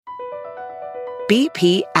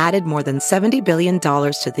BP added more than $70 billion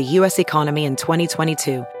to the U.S. economy in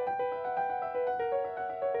 2022.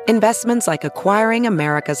 Investments like acquiring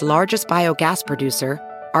America's largest biogas producer,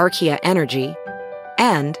 Archaea Energy,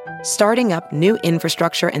 and starting up new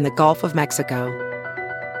infrastructure in the Gulf of Mexico.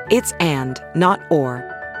 It's and, not or.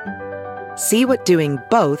 See what doing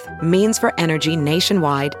both means for energy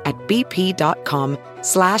nationwide at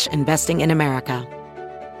bp.com/investing in America.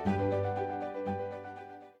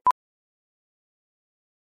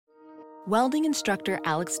 Welding instructor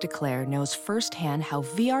Alex DeClaire knows firsthand how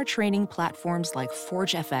VR training platforms like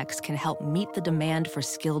ForgeFX can help meet the demand for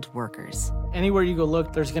skilled workers. Anywhere you go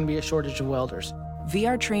look, there's going to be a shortage of welders.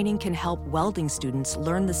 VR training can help welding students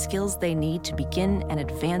learn the skills they need to begin and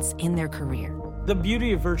advance in their career. The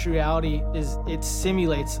beauty of virtual reality is it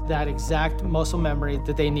simulates that exact muscle memory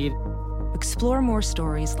that they need. Explore more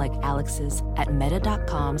stories like Alex's at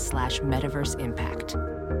meta.com/metaverseimpact.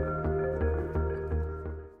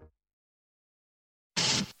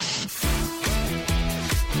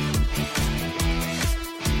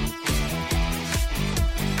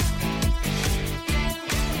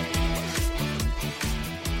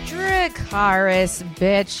 Dracarys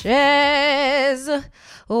bitches,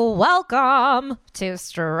 welcome to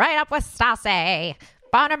Straight Up with Stassi,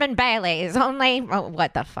 Barnum and Bailey's, only,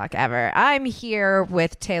 what the fuck ever. I'm here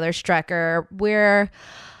with Taylor Strecker. We're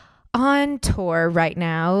on tour right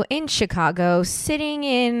now in Chicago, sitting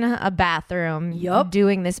in a bathroom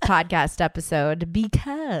doing this podcast episode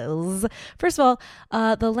because, first of all,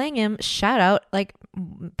 the Langham, shout out, like,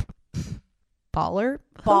 baller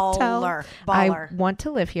hotel. I want to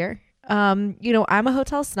live here. I'm a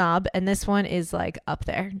hotel snob, and this one is like up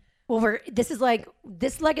there. Well, this leg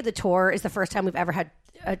of the tour is the first time we've ever had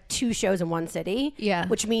 2 shows in one city. Yeah,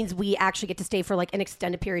 which means we actually get to stay for like an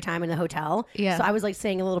extended period of time in the hotel. Yeah. So I was like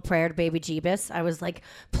saying a little prayer to baby Jeebus. I was like,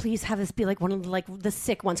 please have this be like one of the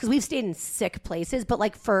sick ones, because we've stayed in sick places, but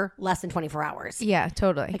like for less than 24 hours. Yeah,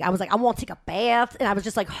 totally. Like I was like, I won't take a bath, and I was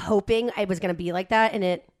just like hoping it was gonna be like that, and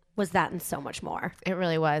it was that and so much more. It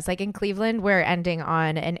really was. Like in Cleveland, we're ending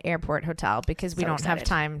on an airport hotel because we don't have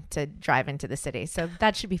time to drive into the city. So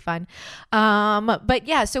that should be fun. But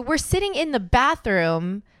yeah, so we're sitting in the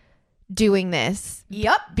bathroom doing this.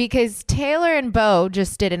 Yep. Because Taylor and Bo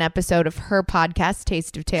just did an episode of her podcast,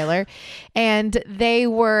 Taste of Taylor, and they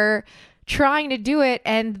were trying to do it,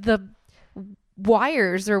 and the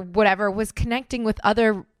wires or whatever was connecting with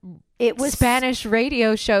other Spanish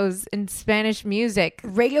radio shows and Spanish music.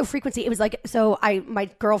 Radio frequency. It was like, so my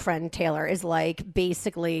girlfriend Taylor is like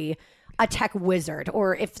basically a tech wizard,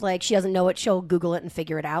 or if like she doesn't know it, she'll Google it and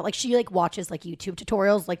figure it out. Like she like watches like YouTube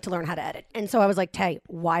tutorials like to learn how to edit. And so I was like, Tay,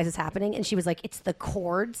 why is this happening? And she was like, it's the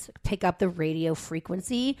cords pick up the radio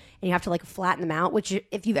frequency and you have to like flatten them out, which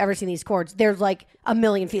if you've ever seen these cords, they're like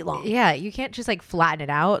 1,000,000 feet long. Yeah, you can't just like flatten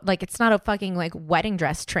it out. Like it's not a fucking like wedding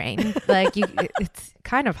dress train. Like it's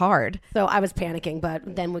kind of hard. So I was panicking,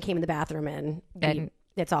 but then we came in the bathroom and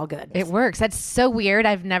it's all good. It works. That's so weird.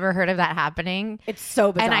 I've never heard of that happening. It's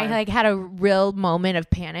so bizarre. And I like had a real moment of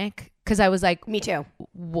panic because I was like, me too.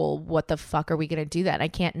 Well, what the fuck are we going to do that? I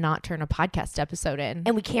can't not turn a podcast episode in.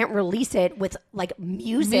 And we can't release it with like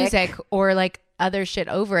music or like other shit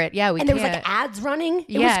over it. Yeah, we can't. And there was like ads running.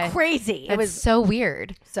 It was crazy. It was so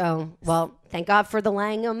weird. So, well, thank God for the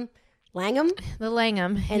Langham. The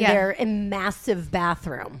Langham. And their massive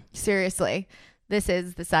bathroom. Seriously. This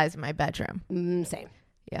is the size of my bedroom. Same.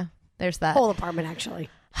 Yeah, there's that. Whole apartment, actually.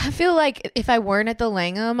 I feel like if I weren't at the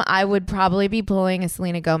Langham, I would probably be pulling a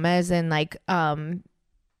Selena Gomez and like, I'd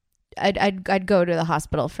go to the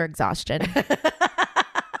hospital for exhaustion.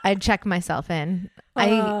 I'd check myself in.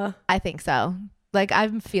 I think so. Like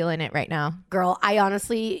I'm feeling it right now. Girl, I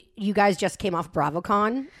honestly, you guys just came off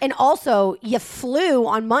BravoCon, and also you flew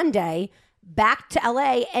on Monday back to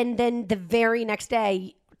LA, and then the very next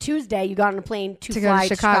day, Tuesday, you got on a plane to fly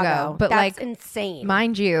to Chicago. But that's like insane.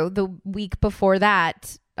 Mind you, the week before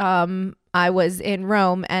that, I was in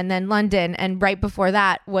Rome and then London, and right before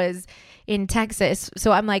that was in Texas.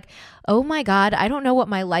 So I'm like, oh my God, I don't know what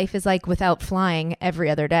my life is like without flying every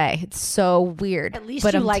other day. It's so weird. At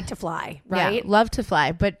least you like to fly, right? Yeah, love to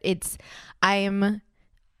fly, but I'm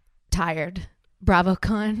tired.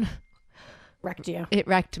 BravoCon wrecked you. It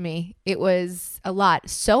wrecked me. It was a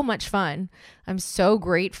lot. So much fun. I'm so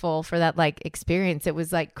grateful for that like experience. It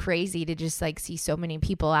was like crazy to just like see so many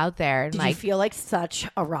people out there. And, Did you feel like such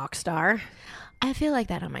a rock star? I feel like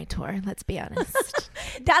that on my tour. Let's be honest.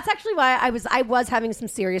 That's actually why I was having some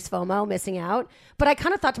serious FOMO, missing out. But I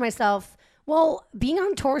kind of thought to myself, Well, being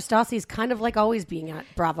on tour with Stassi is kind of like always being at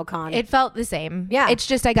BravoCon. It felt the same. Yeah. It's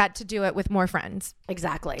just I got to do it with more friends.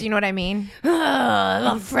 Exactly. Do you know what I mean?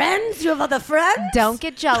 Friends? You have other friends? Don't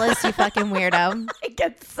get jealous, you fucking weirdo. I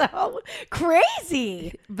get so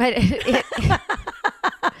crazy. But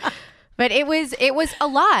but it was a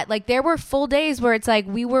lot. Like there were full days where it's like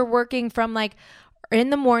we were working from like in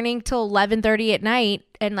the morning till 11:30 at night,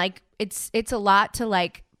 and like it's a lot to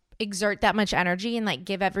like exert that much energy and like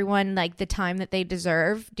give everyone like the time that they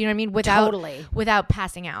deserve. Do you know what I mean? Without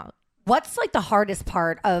passing out. What's like the hardest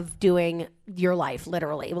part of doing your life,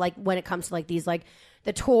 literally? Like when it comes to like these, like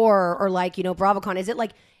the tour or like, you know, BravoCon,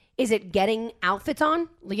 is it getting outfits on?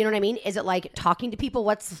 You know what I mean? Is it like talking to people?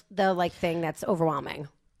 What's the like thing that's overwhelming?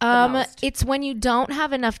 It's when you don't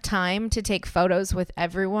have enough time to take photos with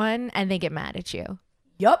everyone and they get mad at you.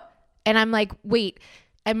 Yep. And I'm like, wait,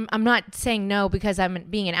 I'm not saying no because I'm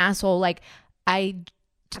being an asshole. Like I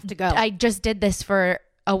have to go. I just did this for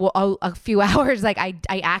a few hours. Like I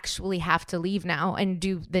actually have to leave now and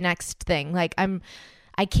do the next thing. Like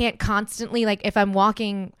I can't constantly, like if I'm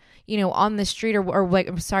walking, you know, on the street or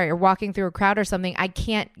walking through a crowd or something, I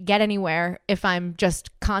can't get anywhere if I'm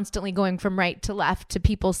just constantly going from right to left to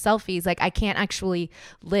people's selfies. Like I can't actually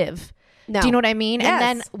live. No. Do you know what I mean? Yes.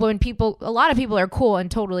 And then when a lot of people are cool and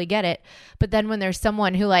totally get it. But then when there's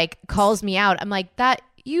someone who like calls me out, I'm like, that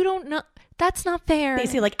you don't know. That's not fair. They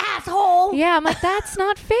say like, asshole. Yeah, I'm like, that's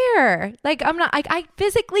not fair. Like, I'm not, I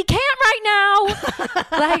physically can't right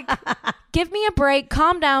now. Like, give me a break.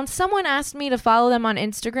 Calm down. Someone asked me to follow them on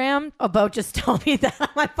Instagram. Bo just told me that on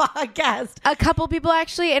my podcast. A couple people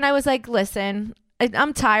actually. And I was like, listen,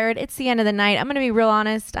 I'm tired. It's the end of the night. I'm going to be real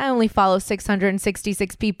honest. I only follow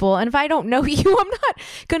 666 people. And if I don't know you, I'm not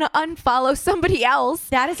going to unfollow somebody else.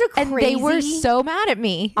 That is a crazy... And they were so mad at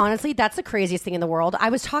me. Honestly, that's the craziest thing in the world.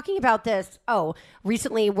 I was talking about this,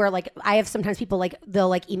 recently where like I have sometimes people like, they'll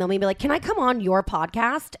like email me and be like, can I come on your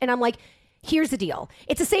podcast? And I'm like, here's the deal.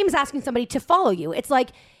 It's the same as asking somebody to follow you. It's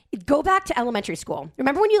like, go back to elementary school.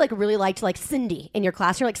 Remember when you like really liked like Cindy in your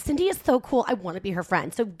class? You're like, Cindy is so cool. I want to be her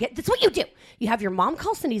friend. So that's what you do. You have your mom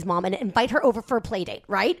call Cindy's mom and invite her over for a play date,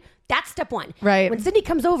 right? That's step one. Right. When Cindy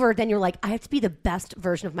comes over, then you're like, I have to be the best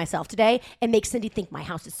version of myself today and make Cindy think my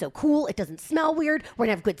house is so cool. It doesn't smell weird. We're going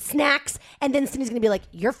to have good snacks. And then Cindy's going to be like,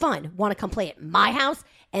 you're fun. Want to come play at my house?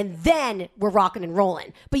 And then we're rocking and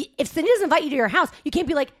rolling. But if Cindy doesn't invite you to your house, you can't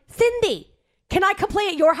be like, Cindy, can I come play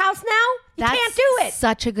at your house now? You can't do it.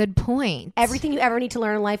 Such a good point. Everything you ever need to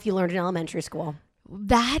learn in life, you learned in elementary school.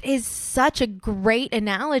 That is such a great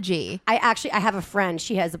analogy. I have a friend.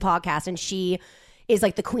 She has a podcast and she is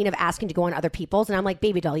like the queen of asking to go on other people's. And I'm like,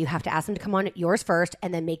 baby doll, you have to ask them to come on yours first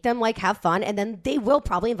and then make them like have fun. And then they will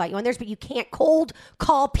probably invite you on theirs, but you can't cold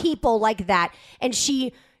call people like that. And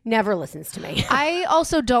she never listens to me. I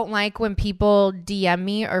also don't like when people DM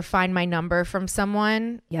me or find my number from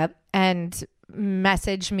someone. Yep. And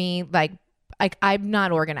message me like I'm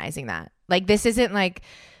not organizing that. Like this isn't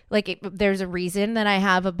there's a reason that I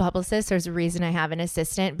have a publicist. There's a reason I have an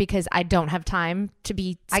assistant because I don't have time to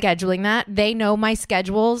be scheduling that. They know my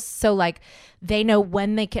schedules. So like they know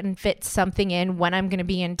when they can fit something in, when I'm going to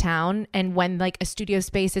be in town and when like a studio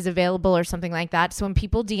space is available or something like that. So when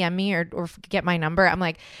people DM me or get my number, I'm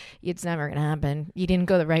like, it's never going to happen. You didn't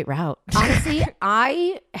go the right route. Honestly,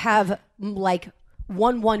 I have like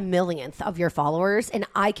 1/1,000,000th of your followers and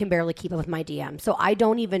I can barely keep up with my DM. So I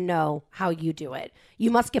don't even know how you do it.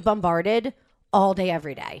 You must get bombarded all day,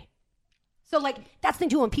 every day. So like that's the thing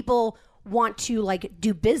too, when people want to like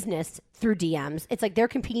do business through DMs, it's like they're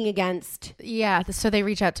competing against. Yeah. So they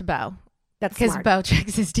reach out to Bo. That's because smart. Bo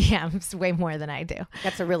checks his DMs way more than I do.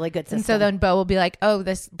 That's a really good system. And so then Bo will be like, oh,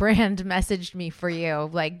 this brand messaged me for you.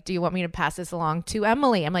 Like, do you want me to pass this along to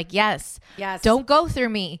Emily? I'm like, yes. Don't go through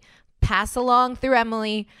me. Pass along through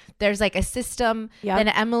Emily. There's like a system. Yep. Then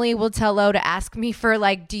Emily will tell Lo to ask me for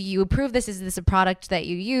like, do you approve this? Is this a product that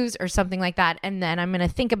you use or something like that? And then I'm going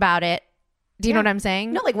to think about it. Do you know what I'm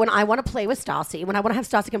saying? No, like when I want to play with Stassi, when I want to have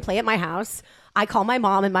Stassi can play at my house, I call my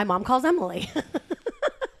mom and my mom calls Emily.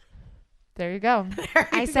 There you go.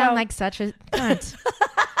 I sound like such a cunt.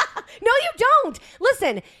 No, you don't.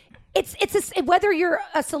 Listen, it's whether you're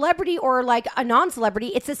a celebrity or like a non-celebrity,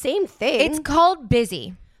 it's the same thing. It's called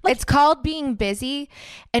busy. It's called being busy.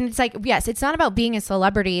 And it's like, yes, it's not about being a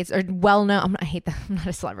celebrity. It's well known. I hate that. I'm not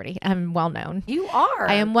a celebrity. I'm well known. You are.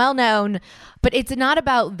 I am well known. But it's not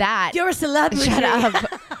about that. You're a celebrity. Shut up.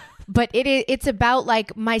 But it's about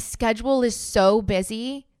like my schedule is so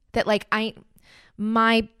busy that like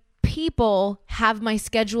my people have my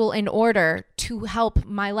schedule in order to help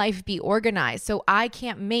my life be organized. So I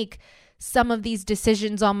can't make some of these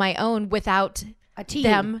decisions on my own without A team.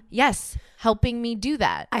 them, yes, helping me do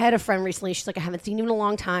that. I had a friend recently. She's like, I haven't seen you in a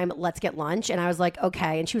long time. Let's get lunch. And I was like,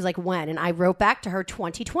 okay. And she was like, when? And I wrote back to her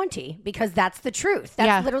 2020 because that's the truth.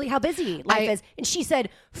 That's literally how busy life is. And she said,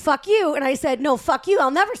 fuck you. And I said, no, fuck you.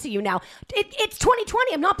 I'll never see you now. It's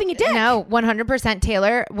 2020. I'm not being a dick. No, 100%,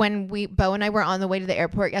 Taylor. When Bo and I were on the way to the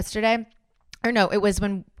airport yesterday, or no, it was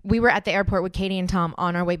when we were at the airport with Katie and Tom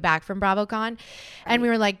on our way back from BravoCon. And we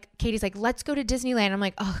were like, Katie's like, let's go to Disneyland. I'm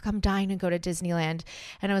like, oh, I'm dying to go to Disneyland.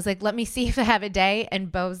 And I was like, let me see if I have a day.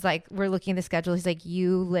 And Bo's like, we're looking at the schedule. He's like,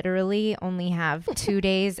 you literally only have 2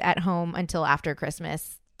 days at home until after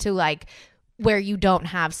Christmas to like where you don't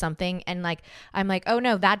have something. And like, I'm like, oh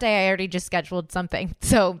no, that day I already just scheduled something.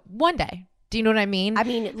 So one day. Do you know what I mean? I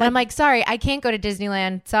mean, like, I'm like, sorry, I can't go to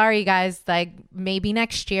Disneyland. Sorry, guys. Like, maybe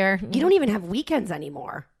next year. You don't even have weekends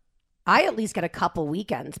anymore. I at least get a couple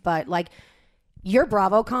weekends, but like your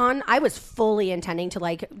BravoCon, I was fully intending to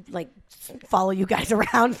like follow you guys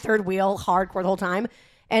around third wheel hardcore the whole time.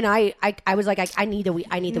 And I was like, I need the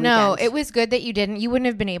weekend. No, it was good that you didn't. You wouldn't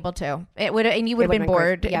have been able to. It would, and you would have been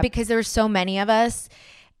bored because there were so many of us,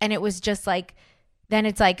 and it was just like. Then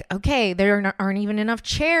it's like, okay, there aren't even enough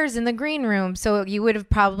chairs in the green room. So you would have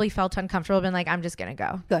probably felt uncomfortable, been like, I'm just going to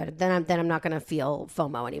go. Good. Then I'm not going to feel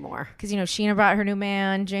FOMO anymore. Because, you know, Sheena brought her new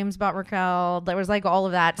man. James bought Raquel. There was like all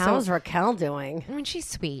of that. How's Raquel doing? I mean, she's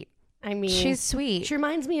sweet. She's sweet. She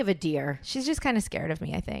reminds me of a deer. She's just kind of scared of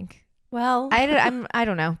me, I think. Well, I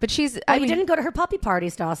don't know. But she's... Well, you didn't go to her puppy party,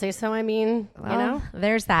 Stassi. So, I mean, well, you know.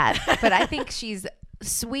 There's that. But I think she's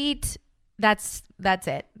sweet. That's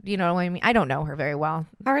it. You know what I mean? I don't know her very well.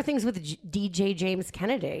 How are things with DJ James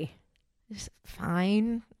Kennedy?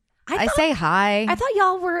 Fine. I say hi. I thought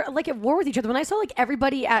y'all were like at war with each other. When I saw like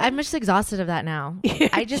everybody at... I'm just exhausted of that now.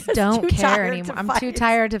 I just don't care anymore. I'm too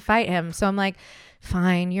tired to fight him. So I'm like,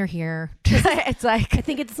 fine, you're here. It's like... I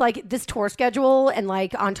think it's like this tour schedule and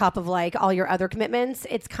like on top of like all your other commitments,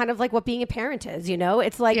 it's kind of like what being a parent is, you know?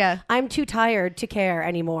 It's like, I'm too tired to care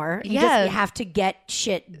anymore. You just have to get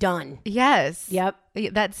shit done. Yes. Yep.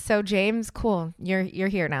 That's so James, cool. You're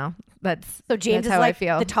here now. So James is how like I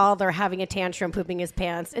feel. The toddler having a tantrum, pooping his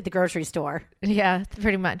pants at the grocery store. Yeah,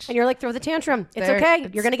 pretty much. And you're like, throw the tantrum. It's okay.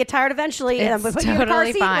 You're going to get tired eventually. And I'm going to put you in a car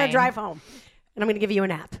seat and I'm going to drive home. And I'm going to give you a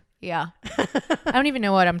nap. Yeah. I don't even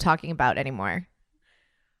know what I'm talking about anymore.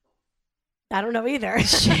 I don't know either.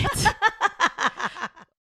 Shit.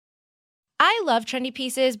 I love trendy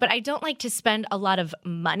pieces, but I don't like to spend a lot of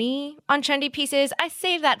money on trendy pieces. I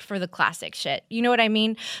save that for the classic shit. You know what I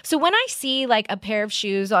mean? So when I see like a pair of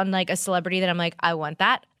shoes on like a celebrity that I'm like, I want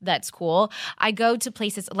that. That's cool. I go to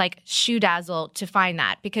places like Shoe Dazzle to find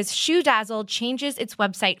that because Shoe Dazzle changes its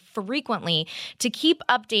website frequently to keep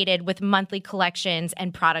updated with monthly collections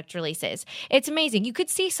and product releases. It's amazing. You could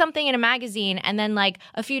see something in a magazine and then like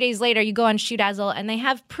a few days later you go on Shoe Dazzle and they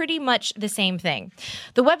have pretty much the same thing.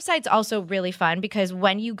 The website's also really fun because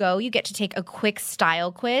when you go, you get to take a quick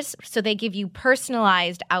style quiz. So they give you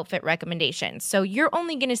personalized outfit recommendations. So you're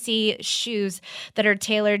only going to see shoes that are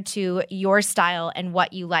tailored to your style and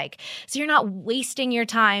what you like. So you're not wasting your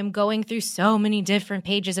time going through so many different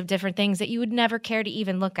pages of different things that you would never care to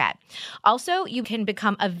even look at. Also, you can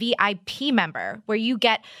become a VIP member where you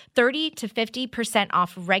get 30 to 50%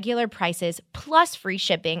 off regular prices plus free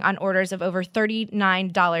shipping on orders of over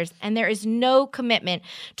 $39. And there is no commitment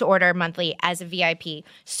to order monthly as a VIP.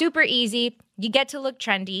 Super easy. You get to look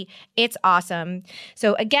trendy. It's awesome.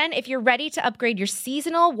 So again, if you're ready to upgrade your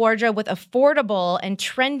seasonal wardrobe with affordable and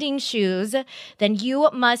trending shoes, then you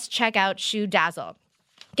must check out Shoe Dazzle.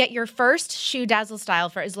 Get your first Shoe Dazzle style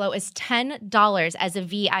for as low as $10 as a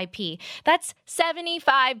VIP. That's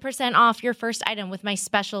 75% off your first item with my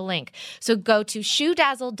special link. So go to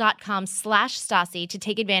shoedazzle.com/Stassi to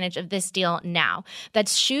take advantage of this deal now.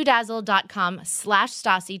 That's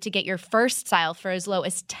shoedazzle.com/Stassi to get your first style for as low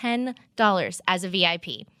as $10 as a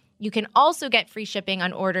VIP. You can also get free shipping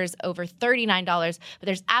on orders over $39, but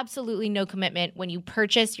there's absolutely no commitment when you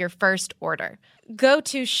purchase your first order. Go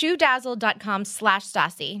to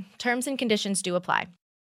shoedazzle.com/Stassi. Terms and conditions do apply.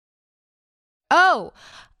 Oh,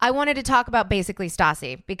 I wanted to talk about basically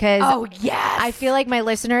Stassi because I feel like my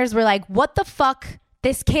listeners were like, what the fuck?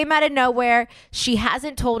 This came out of nowhere. She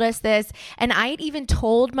hasn't told us this. And I had even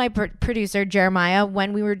told my producer, Jeremiah,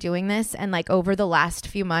 when we were doing this and like over the last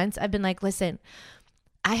few months, I've been like, listen,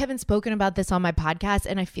 I haven't spoken about this on my podcast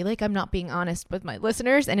and I feel like I'm not being honest with my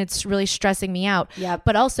listeners and it's really stressing me out. Yep.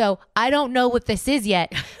 But also, I don't know what this is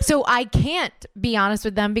yet. So I can't be honest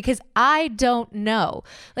with them because I don't know.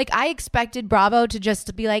 Like I expected Bravo to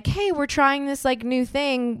just be like, hey, we're trying this like new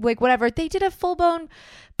thing, like whatever. They did a full-blown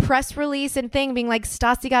press release and thing being like,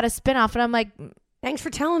 Stassi got a spinoff. And I'm like, Thanks for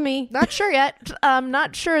telling me. Not sure yet. I'm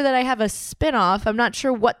not sure that I have a spinoff. I'm not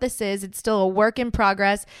sure what this is. It's still a work in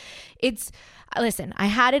progress. Listen, I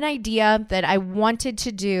had an idea that I wanted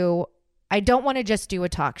to do. I don't want to just do a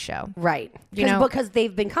talk show. Right. Because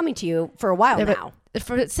they've been coming to you for a while now.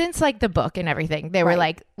 Since like the book and everything, they were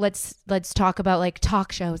like, let's talk about like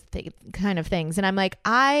talk shows kind of things. And I'm like,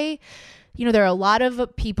 there are a lot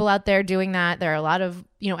of people out there doing that. There are a lot of,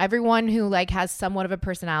 everyone who like has somewhat of a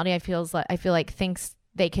personality, I feel like thinks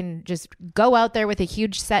they can just go out there with a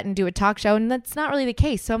huge set and do a talk show. And that's not really the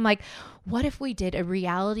case. So I'm like, what if we did a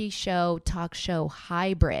reality show, talk show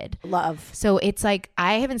hybrid? Love. So it's like,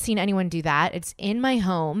 I haven't seen anyone do that. It's in my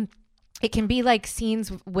home. It can be like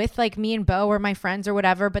scenes with like me and Bo or my friends or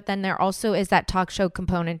whatever, but then there also is that talk show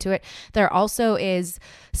component to it. There also is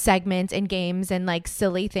segments and games and like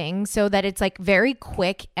silly things so that it's like very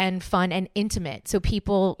quick and fun and intimate. So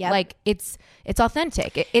people like it's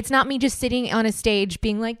authentic. It's not me just sitting on a stage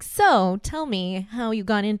being like, so tell me how you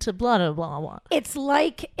got into blah, blah, blah, blah. It's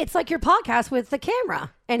like your podcast with the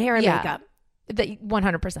camera and hair and makeup.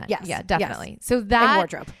 100%. Yes. Yeah, definitely. Yes. So that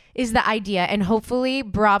wardrobe is the idea. And hopefully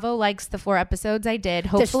Bravo likes the 4 episodes I did.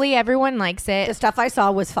 Hopefully everyone likes it. The stuff I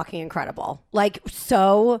saw was fucking incredible. Like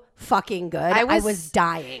so fucking good. I was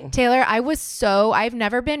dying. Taylor, I've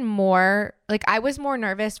never been more, like I was more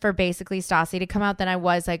nervous for basically Stassi to come out than I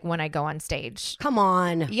was like when I go on stage. Come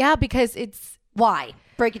on. Yeah, because why?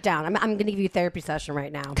 Break it down. I'm going to give you a therapy session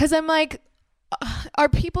right now. Because I'm like, are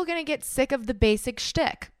people going to get sick of the basic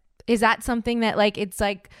shtick? Is that something that like it's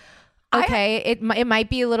like okay, it might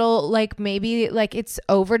be a little like maybe like it's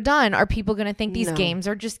overdone? Are people gonna think these games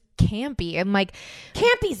are just campy? I'm like,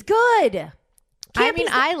 campy's good.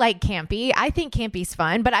 I like campy. I think campy's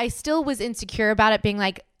fun, but I still was insecure about it being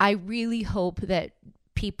like, I really hope that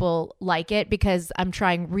people like it because I'm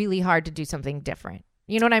trying really hard to do something different.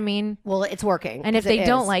 You know what I mean? Well, it's working. And if they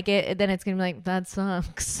don't like it, then it's going to be like, that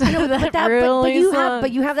sucks. I know,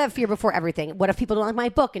 but you have that fear before everything. What if people don't like my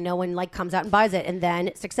book and no one like comes out and buys it and then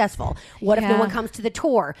it's successful? What if no one comes to the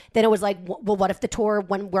tour? Then it was like, well, what if the tour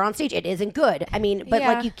when we're on stage, it isn't good? I mean, but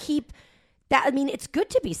like you keep that. I mean, it's good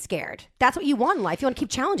to be scared. That's what you want in life. You want to keep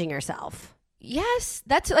challenging yourself. Yes,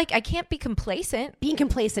 that's like, I can't be complacent. Being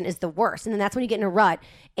complacent is the worst. And then that's when you get in a rut.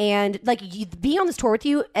 And like being on this tour with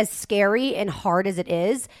you, as scary and hard as it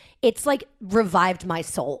is, it's like revived my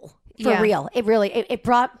soul for real. It really, it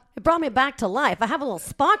brought me back to life. I have a little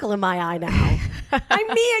sparkle in my eye now. I'm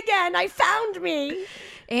me again. I found me.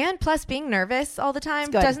 And plus being nervous all the time,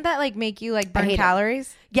 doesn't that like make you like burn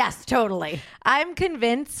calories? Yes, totally. I'm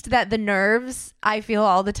convinced that the nerves I feel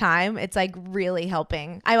all the time, it's like really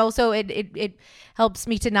helping. I also, it helps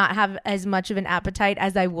me to not have as much of an appetite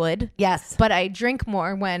as I would. Yes. But I drink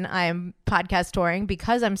more when I'm podcast touring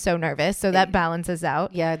because I'm so nervous. So that balances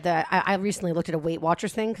out. Yeah. I recently looked at a Weight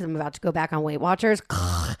Watchers thing because I'm about to go back on Weight Watchers.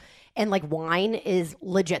 And like wine is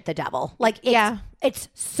legit the devil. Like it's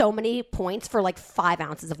so many points for like 5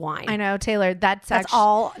 ounces of wine. I know, Taylor. That's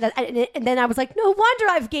all. And then I was like, no wonder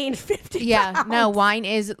I've gained 50 pounds. No, wine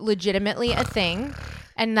is legitimately a thing.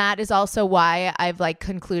 And that is also why I've like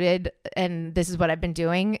concluded, and this is what I've been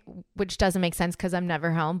doing, which doesn't make sense because I'm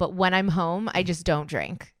never home. But when I'm home, I just don't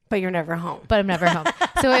drink. But you're never home. But I'm never home.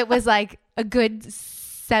 So it was like a good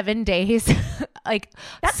 7 days, like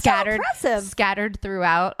that's scattered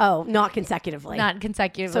throughout. Oh, not consecutively.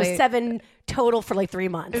 So 7 total for like 3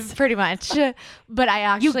 months. Pretty much. But I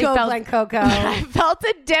actually Glen Coco. I felt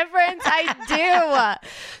a difference. I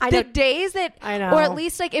do. The days that, I know, or at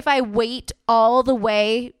least like if I wait all the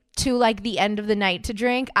way to like the end of the night to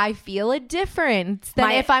drink, I feel a difference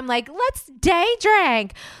than if I'm like, let's day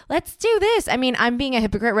drink, let's do this. I mean, I'm being a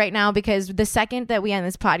hypocrite right now because the second that we end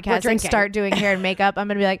this podcast and start doing hair and makeup, I'm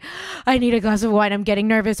gonna be like, I need a glass of wine, I'm getting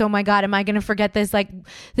nervous, oh my god, am I gonna forget this? Like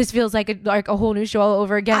this feels like a whole new show all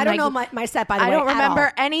over again. I don't like, know my set, by the way. I don't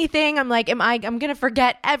remember anything. I'm like, I'm gonna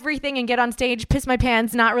forget everything and get on stage, piss my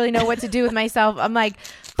pants, not really know what to do with myself. I'm like,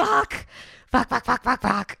 fuck.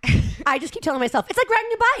 I just keep telling myself, it's like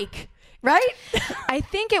riding a bike, right? I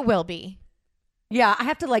think it will be. Yeah, I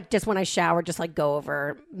have to like just when I shower, just like go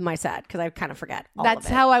over my set because I kind of forget all That's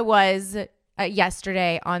of it. how I was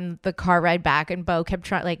yesterday on the car ride back, and Bo kept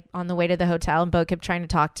trying, like on the way to the hotel, and Bo kept trying to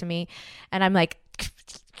talk to me, and I'm like,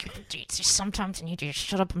 sometimes I need you to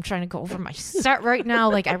shut up. I'm trying to go over my set right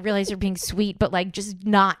now. Like I realize you're being sweet, but like just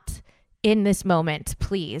not in this moment,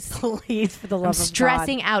 please. Please, for the love of God. I'm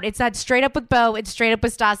stressing out. It's not straight up with Bo. It's straight up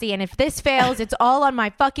with Stassi. And if this fails, it's all on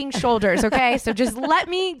my fucking shoulders, okay? So just let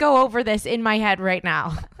me go over this in my head right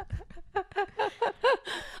now.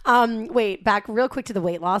 Wait, back real quick to the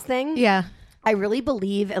weight loss thing. Yeah. I really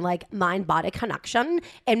believe in like mind-body connection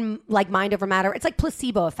and like mind over matter. It's like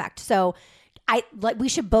placebo effect. So we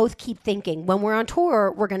should both keep thinking when we're on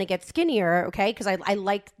tour, we're going to get skinnier. Okay. Because I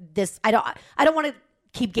like this. I don't want to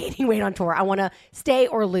keep gaining weight on tour. I want to stay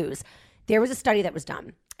or lose. There was a study that was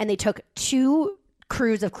done and they took 2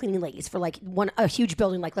 crews of cleaning ladies for like a huge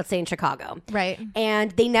building, like let's say in Chicago. Right.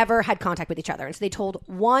 And they never had contact with each other. And so they told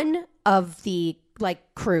one of the like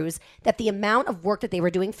crews that the amount of work that they were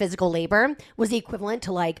doing, physical labor, was the equivalent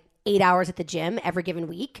to like 8 hours at the gym every given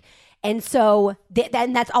week. And so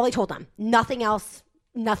then that's all they told them. Nothing else,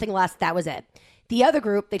 nothing less. That was it. The other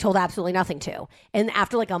group, they told absolutely nothing to. And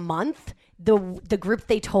after like a month, the group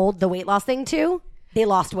they told the weight loss thing to, they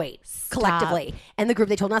lost weight collectively. And the group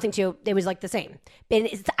they told nothing to, it was like the same. And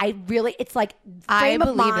it's like frame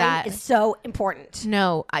of mind is so important.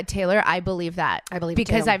 No, Taylor, I believe that. I believe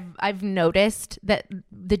because it too. I've noticed that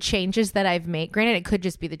the changes that I've made, granted, it could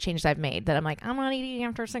just be the changes I've made that I'm like, I'm not eating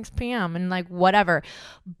after 6 p.m. and like whatever.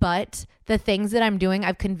 But the things that I'm doing,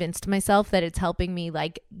 I've convinced myself that it's helping me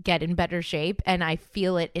like get in better shape. And I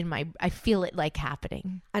feel it I feel it like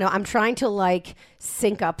happening. I know. I'm trying to like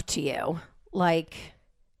sync up to you. Like,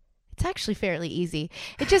 it's actually fairly easy.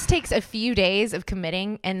 It just takes a few days of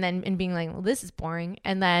committing and being like, well, this is boring.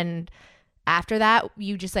 And then after that,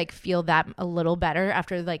 you just like feel that a little better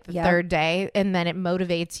after like the third day. And then it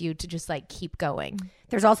motivates you to just like keep going.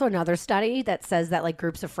 There's also another study that says that like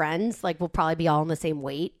groups of friends like will probably be all in the same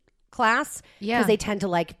weight class. Yeah. Because they tend to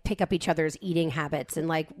like pick up each other's eating habits and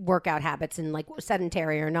like workout habits and like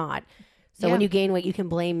sedentary or not. So when you gain weight, you can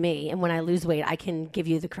blame me. And when I lose weight, I can give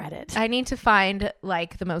you the credit. I need to find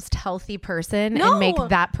like the most healthy person and make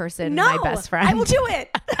that person my best friend. I will do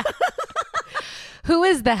it. Who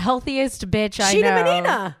is the healthiest bitch I know? Sheena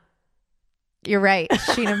Menina. You're right.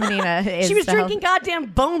 Sheena Menina is She was drinking goddamn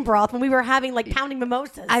bone broth when we were having like pounding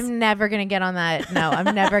mimosas. I'm never going to get on that. No,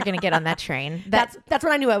 I'm never going to get on that train. That's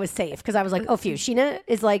when I knew I was safe because I was like, oh, phew. Sheena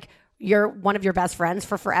is like you're one of your best friends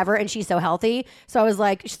for forever and she's so healthy. So I was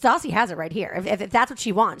like, Stassi has it right here. If that's what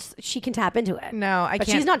she wants, she can tap into it. No, I but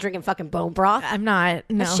can't. She's not drinking fucking bone broth. I'm not.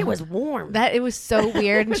 No. That shit was warm. It was so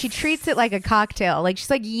weird. And she treats it like a cocktail. Like she's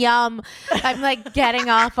like, yum. I'm like getting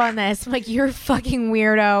off on this. I'm like, you're a fucking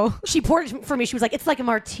weirdo. She poured it for me. She was like, it's like a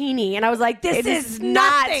martini. And I was like, this is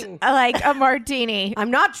nothing. Not like a martini. I'm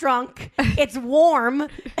not drunk. It's warm.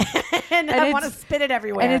 and I want to spit it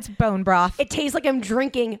everywhere. And it's bone broth. It tastes like I'm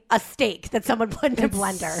drinking a steak that someone put in a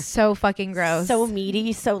blender. So fucking gross. So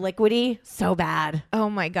meaty, so liquidy, so bad. Oh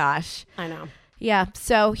my gosh. I know. Yeah.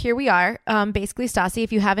 So here we are. Basically, Stassi,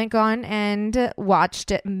 if you haven't gone and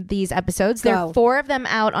watched these episodes, there are 4 of them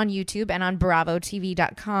out on YouTube and on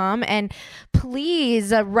BravoTV.com. And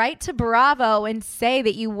please write to Bravo and say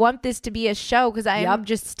that you want this to be a show because I am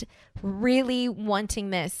just really wanting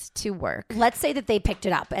this to work. Let's say that they picked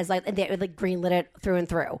it up as like they like greenlit it through and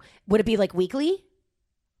through. Would it be like weekly?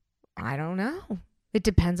 I don't know. It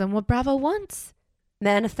depends on what Bravo wants.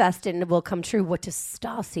 Manifest it and it will come true. What does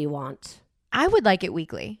Stassi want? I would like it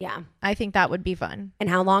weekly. Yeah. I think that would be fun. And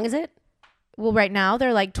how long is it? Well, right now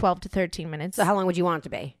they're like 12 to 13 minutes. So how long would you want it to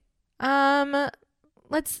be?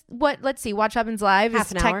 Let's see. Watch Happens Live Half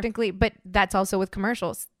is an hour. Technically, but that's also with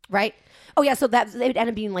commercials. Right? Oh yeah, so it would end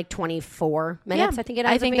up being like 24 minutes, I think it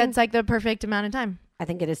ends I up think being. that's like the perfect amount of time. I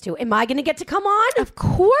think it is too. Am I going to get to come on? Of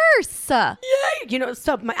course. Yay! You know,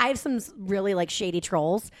 so I have some really like shady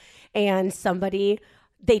trolls and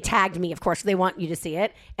they tagged me, of course, they want you to see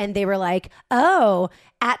it. And they were like, oh,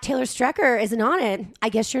 @Taylor Strecker isn't on it. I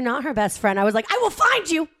guess you're not her best friend. I was like, I will find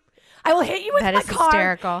you. I will hit you with my car.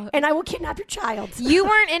 Hysterical. And I will kidnap your child. You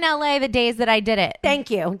weren't in LA the days that I did it. Thank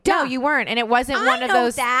you. No, you weren't. And it wasn't one of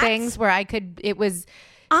those things where I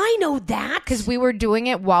know that. Because we were doing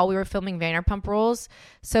it while we were filming Vanderpump Rules.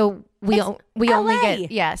 So we only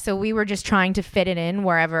get, so we were just trying to fit it in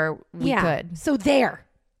wherever we could. So there,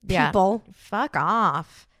 people. Fuck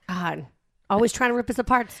off. God. Always trying to rip us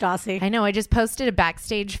apart, Stassi. I know. I just posted a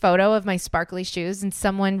backstage photo of my sparkly shoes and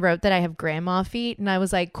someone wrote that I have grandma feet. And I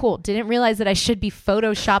was like, cool. Didn't realize that I should be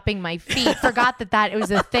photoshopping my feet. Forgot that it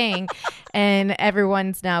was a thing. And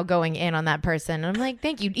everyone's now going in on that person. And I'm like,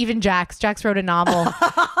 thank you. Even Jax wrote a novel.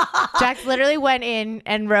 Jax literally went in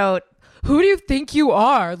and wrote, who do you think you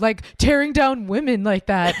are? Like tearing down women like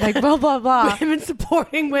that. Like blah, blah, blah. Women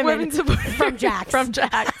supporting women. From Jax. From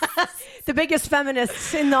Jax. The biggest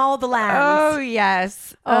feminists in all the lands. Oh,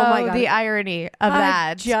 yes. Oh, my God. The irony of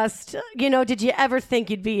that. Just, did you ever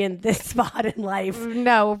think you'd be in this spot in life?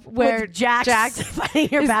 No, where with Jax fighting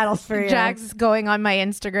your battles for you. Jax going on my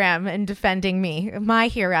Instagram and defending me. My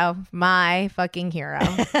hero. My fucking hero.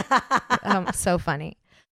 So funny.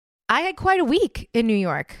 I had quite a week in New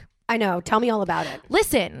York. I know. Tell me all about it.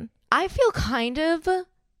 Listen, I feel kind of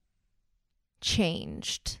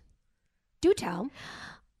changed. Do tell.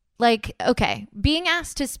 Like, okay, being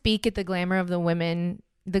asked to speak at the Glamour Women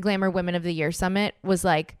of the Year Summit was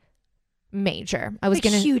like major. I was Like,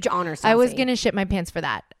 gonna huge honor. I was Saucy. gonna shit my pants for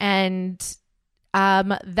that, and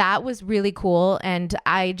that was really cool. And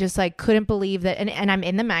I just like couldn't believe that. And I'm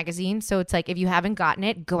in the magazine, so it's like if you haven't gotten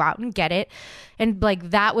it, go out and get it. And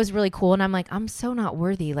like that was really cool. And I'm like, I'm so not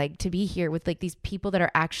worthy like to be here with like these people that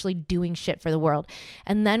are actually doing shit for the world.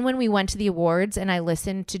 And then when we went to the awards and I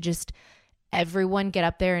listened to just everyone get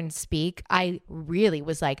up there and speak, I really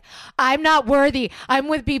was like, I'm not worthy. I'm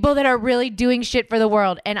with people that are really doing shit for the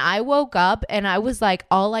world. And I woke up and I was like,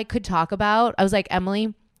 all I could talk about, I was like,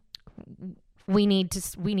 Emily, we need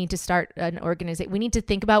to start an organization. We need to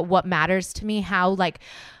think about what matters to me, how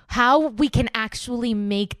we can actually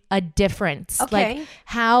make a difference. Okay. Like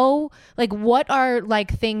how, like what are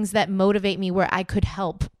like things that motivate me where I could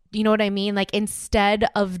help. You know what I mean? Like instead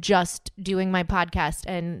of just doing my podcast.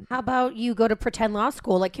 And how about you go to pretend law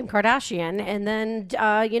school like Kim Kardashian and then,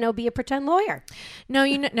 be a pretend lawyer? No,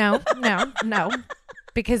 no,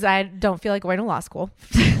 because I don't feel like going to law school.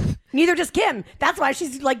 Neither does Kim. That's why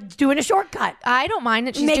she's like doing a shortcut. I don't mind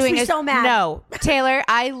that she's Makes doing me it. so mad. No, Taylor,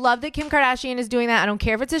 I love that Kim Kardashian is doing that. I don't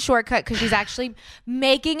care if it's a shortcut because she's actually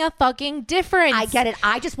making a fucking difference. I get it.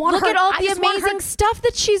 I just want Look her. at all I the just want amazing her- stuff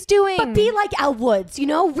that she's doing. But be like Elle Woods,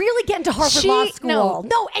 really get into Harvard Law School.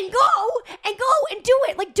 No, and go and do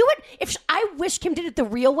it. Like do it. I wish Kim did it the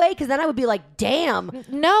real way, because then I would be like, damn.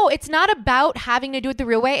 No, it's not about having to do it the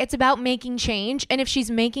real way. It's about making change. And if she's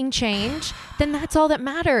making change, then that's all that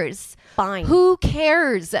matters. Fine. Who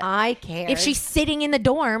cares? I care. If she's sitting in the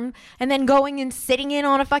dorm and then going and sitting in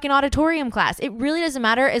on a fucking auditorium class, it really doesn't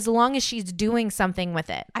matter as long as she's doing something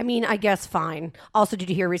with it. I mean, I guess fine. Also, did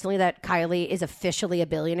you hear recently that Kylie is officially a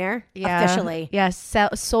billionaire? Yeah. Officially. Yes.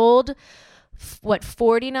 Sold,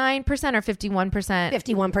 49% or 51%?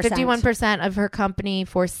 51%. 51% of her company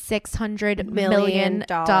for $600 million.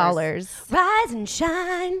 Rise and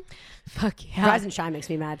shine. Fuck yeah. Rise and shine makes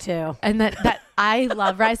me mad too. And that I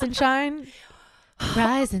love Rise and Shine.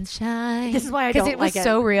 Rise and shine. This is why I because don't it was like it.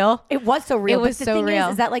 so real. It was so real. It was but the so thing real.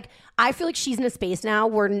 Is that like I feel like she's in a space now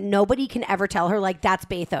where nobody can ever tell her like that's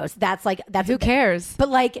Bathos. That's Who cares? But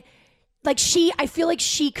like I feel like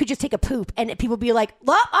she could just take a poop and people be like,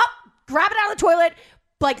 up, grab it out of the toilet.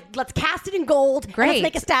 Like, let's cast it in gold. And Great. let's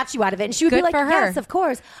make a statue out of it. And she would Good be like, for her. yes, of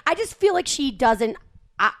course. I just feel like she doesn't.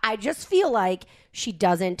 I just feel like she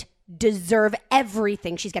doesn't deserve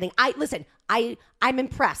everything she's getting. I'm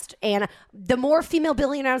impressed, and the more female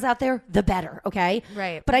billionaires out there, the better. Okay,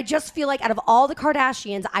 Right. But I just feel like out of all the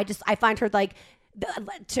Kardashians, I find her like,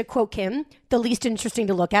 to quote Kim, the least interesting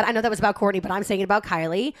to look at. I know that was about Kourtney, but I'm saying it about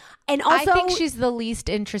Kylie. And also, I think she's the least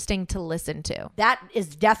interesting to listen to. that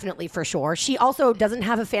is definitely for sure. She also doesn't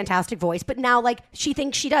have a fantastic voice, but now like she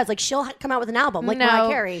thinks she does. Like she'll come out with an album like Mariah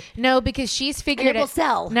Carey. No, because she's figured And it will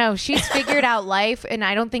sell. No, she's figured out life, and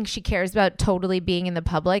I don't think she cares about totally being in the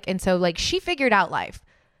public. And so, like, she figured out life.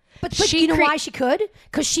 But you know why she could?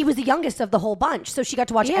 Because she was the youngest of the whole bunch. So she got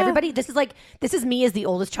to watch everybody. This is me as the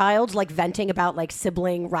oldest child, like venting about like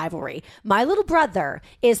sibling rivalry. My little brother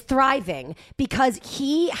is thriving because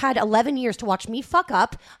he had 11 years to watch me fuck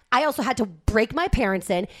up. I also had to break my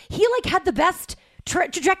parents in. He like had the best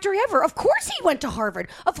trajectory ever. Of course he went to Harvard.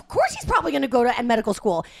 Of course he's probably going to go to medical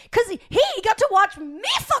school because he got to watch me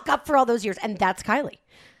fuck up for all those years. And that's Kylie.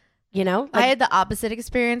 I had the opposite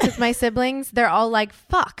experience with my siblings. They're all like,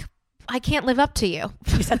 fuck, I can't live up to you.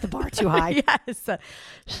 You set the bar too high. Yes.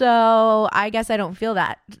 So I guess I don't feel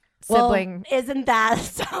that sibling. Well, isn't that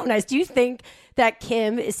so nice? Do you think that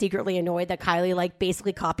Kim is secretly annoyed that Kylie like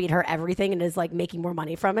basically copied her everything and is like making more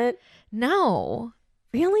money from it? No.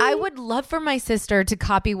 Really? I would love for my sister to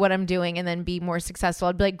copy what I'm doing and then be more successful.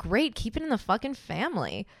 I'd be like, great, keep it in the fucking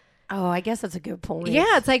family. Oh, I guess that's a good point.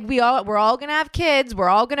 Yeah, it's like we're all gonna have kids. We're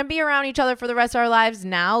all gonna be around each other for the rest of our lives.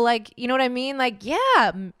 Now, like, you know what I mean? Like,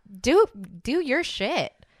 yeah, do your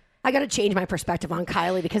shit. I got to change my perspective on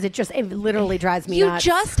Kylie because it literally drives me You nuts.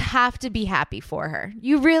 just have to be happy for her.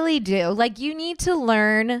 You really do. Like, you need to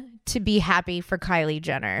learn to be happy for Kylie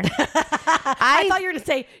Jenner. I thought you were going to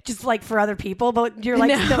say just like for other people, but you're like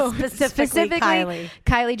No, specifically Kylie.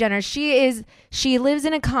 Kylie Jenner. She lives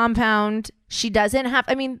in a compound. She doesn't have,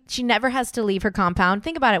 she never has to leave her compound.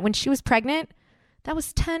 Think about it. When she was pregnant, that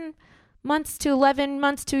was 10 months to 11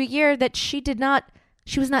 months to a year that she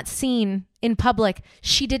was not seen in public.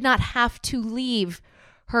 She did not have to leave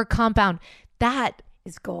her compound. That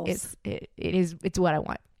Is goals. It's what I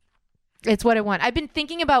want. It's what I want. I've been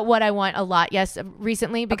thinking about what I want a lot,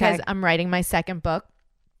 recently, because I'm writing my second book.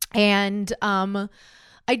 And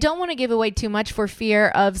I don't want to give away too much for fear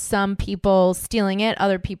of some people stealing it,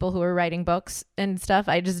 other people who are writing books and stuff.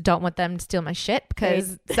 I just don't want them to steal my shit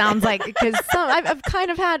because it sounds like, because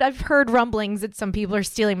I've heard rumblings that some people are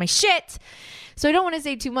stealing my shit. So I don't want to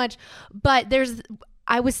say too much, but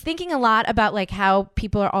I was thinking a lot about like how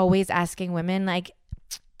people are always asking women, like,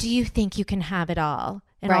 do you think you can have it all?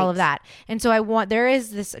 And all of that. And so there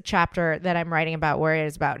is this chapter that I'm writing about where it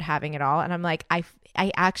is about having it all. And I'm like, I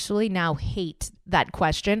actually now hate that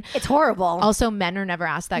question. It's horrible. Also, men are never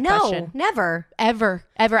asked that question. No, never. Ever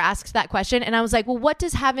asked that question. And I was like, well, what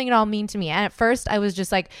does having it all mean to me? And at first I was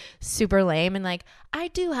just like super lame and like, I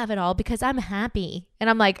do have it all because I'm happy. And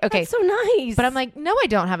I'm like, okay. That's so nice. But I'm like, no, I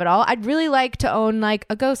don't have it all. I'd really like to own like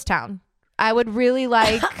a ghost town. I would really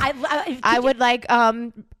like, I would like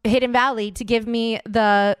Hidden Valley to give me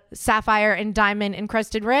the sapphire and diamond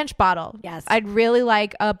encrusted ranch bottle. Yes. I'd really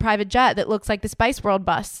like a private jet that looks like the Spice World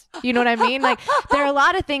bus. You know what I mean? Like there are a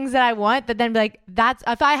lot of things that I want that then be like, that's,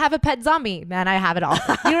 if I have a pet zombie, man, I have it all.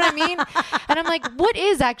 You know what I mean? And I'm like, what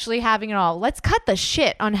is actually having it all? Let's cut the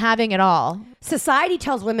shit on having it all. Society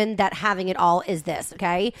tells women that having it all is this,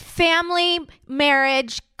 okay? Family,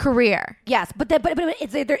 marriage, career. Yes, but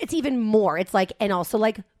it's even more. It's like, and also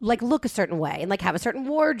like look a certain way and like have a certain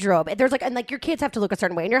wardrobe. And there's like, and like your kids have to look a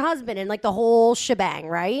certain way and your husband and like the whole shebang,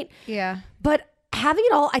 right? Yeah. But having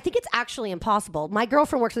it all, I think it's actually impossible. My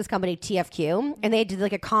girlfriend works for this company, TFQ, and they did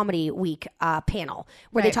like a comedy week panel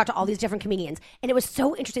where they talked to all these different comedians. And it was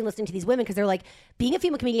so interesting listening to these women because they're like, being a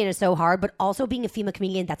female comedian is so hard, but also being a female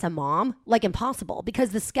comedian that's a mom, like impossible because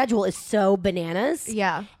the schedule is so bananas.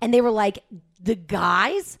 Yeah. And they were like, the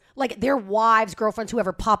guys, like their wives, girlfriends,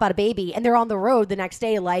 whoever pop out a baby and they're on the road the next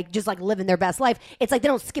day, like just like living their best life. It's like they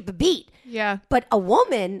don't skip a beat. Yeah. But a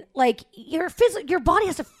woman, like your body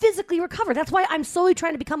has to physically recover. That's why I'm slowly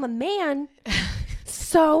trying to become a man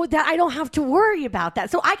so that I don't have to worry about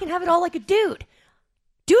that. So I can have it all like a dude.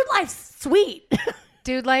 Dude life's sweet.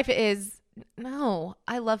 Dude life is, no,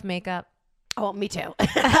 I love makeup. Oh, me too.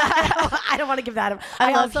 I don't want to give that up.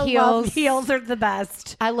 I love also heels. love heels are the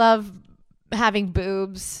best. I love having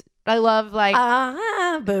boobs. I love like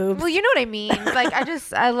boobs. Well, you know what I mean. Like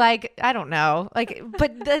I don't know. Like,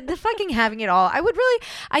 but the fucking having it all.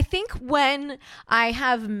 I think when I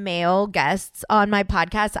have male guests on my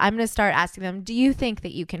podcast, I'm gonna start asking them, do you think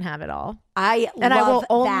that you can have it all? I will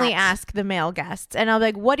only ask the male guests, and I'll be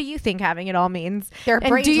like, what do you think having it all means? Their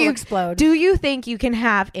brains will explode. Do you think you can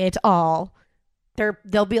have it all?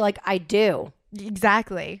 They'll be like, I do.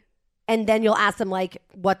 Exactly. And then you'll ask them like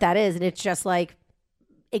what that is, and it's just like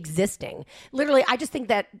existing. Literally, I just think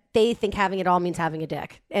that they think having it all means having a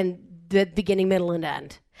dick, and the beginning, middle, and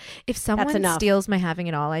end. If someone steals my having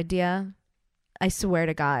it all idea, I swear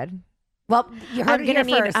to God. Well, you heard it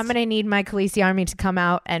here first. I'm gonna need my Khaleesi army to come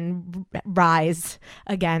out and rise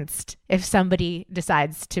against if somebody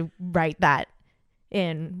decides to write that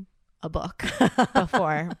in a book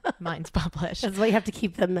before mine's published. That's why you have to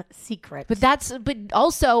keep them secret. But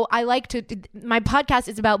also my podcast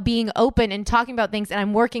is about being open and talking about things, and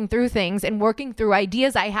I'm working through things and working through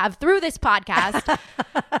ideas I have through this podcast.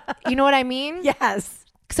 You know what I mean? Yes.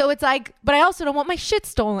 So it's like, but I also don't want my shit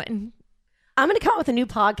stolen. I'm going to come up with a new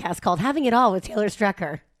podcast called Having It All with Taylor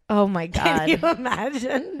Strecker. Oh my God. Can you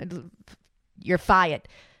imagine? You're fired.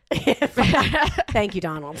 Thank you,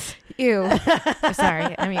 Donald. Ew.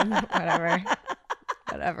 Sorry. I mean,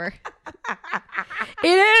 whatever. It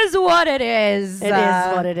is what it is. It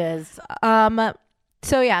is what it is.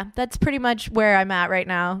 So yeah, that's pretty much where I'm at right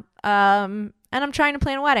now. And I'm trying to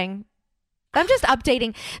plan a wedding. I'm just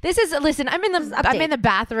updating. I'm in the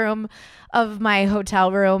bathroom of my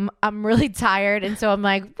hotel room. I'm really tired. And so I'm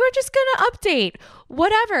like, we're just going to update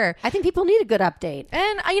whatever. I think people need a good update.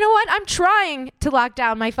 And you know what? I'm trying to lock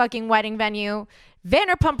down my fucking wedding venue.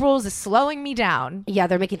 Vanderpump Rules is slowing me down. Yeah,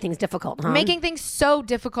 they're making things difficult, huh? Making things so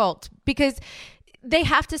difficult because they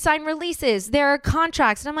have to sign releases. There are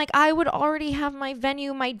contracts. And I'm like, I would already have my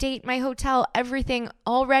venue, my date, my hotel, everything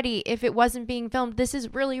already if it wasn't being filmed. This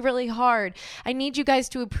is really, really hard. I need you guys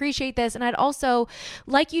to appreciate this. And I'd also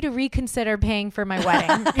like you to reconsider paying for my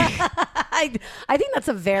wedding. I think that's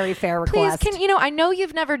a very fair request. Please, I know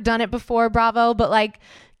you've never done it before, Bravo, but like,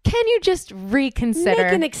 can you just reconsider?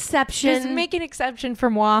 Make an exception. Just make an exception for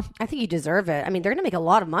moi. I think you deserve it. I mean, they're going to make a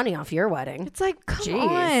lot of money off your wedding. It's like, come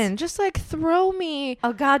on. Just like throw me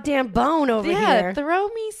a goddamn bone over here. Yeah, throw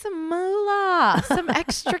me some moolah, some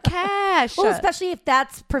extra cash. Well, especially if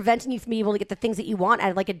that's preventing you from being able to get the things that you want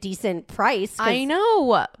at like a decent price. I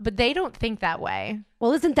know, but they don't think that way.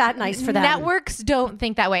 Well, isn't that nice for them? Networks don't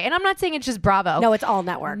think that way. And I'm not saying it's just Bravo. No, it's all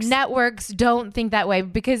networks. Networks don't think that way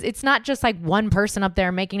because it's not just like one person up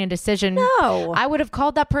there making making a decision, No. I would have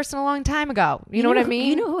called that person a long time ago. You know what I mean?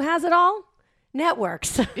 You know who has it all?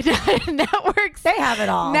 Networks. Networks. They have it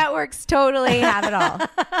all. Networks totally have it all.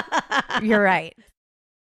 You're right.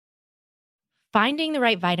 Finding the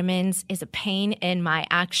right vitamins is a pain in my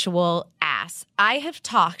actual ass. I have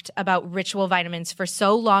talked about Ritual vitamins for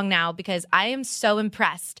so long now because I am so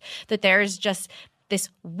impressed that there's just this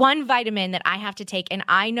one vitamin that I have to take, and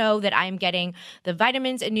I know that I'm getting the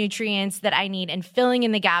vitamins and nutrients that I need and filling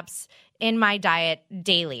in the gaps in my diet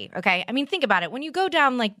daily, okay? I mean, think about it. When you go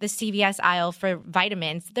down like the CVS aisle for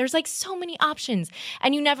vitamins, there's like so many options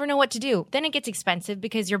and you never know what to do. Then it gets expensive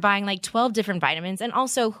because you're buying like 12 different vitamins. And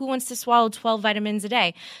also, who wants to swallow 12 vitamins a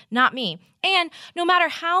day? Not me. And no matter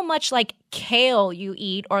how much like kale you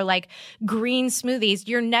eat or like green smoothies,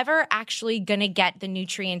 you're never actually going to get the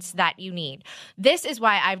nutrients that you need. This is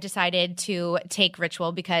why I've decided to take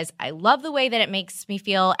Ritual, because I love the way that it makes me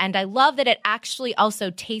feel and I love that it actually also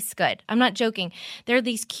tastes good. I'm not joking. They're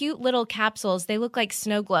these cute little capsules. They look like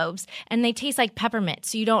snow globes and they taste like peppermint.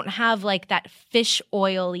 So you don't have like that fish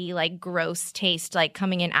oily, like gross taste like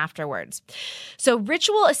coming in afterwards. So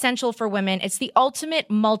Ritual Essential for Women, it's the ultimate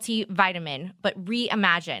multivitamin, but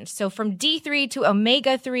reimagined. So from D3 to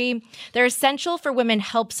omega-3, their Essential for Women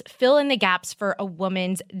helps fill in the gaps for a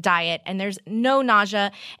woman's diet. And there's no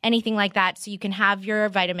nausea, anything like that. So you can have your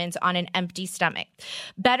vitamins on an empty stomach.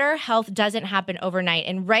 Better health doesn't happen overnight.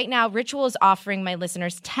 And right now, Ritual is offering my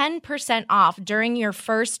listeners 10% off during your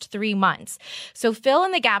first 3 months. So fill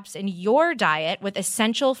in the gaps in your diet with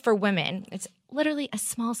Essential for Women. It's literally a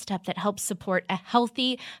small step that helps support a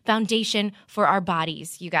healthy foundation for our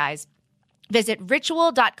bodies, you guys. Visit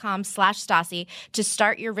ritual.com/Stassi to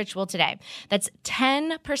start your ritual today. That's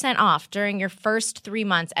 10% off during your first 3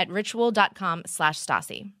 months at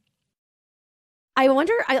ritual.com/Stassi. I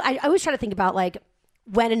wonder, I always try to think about like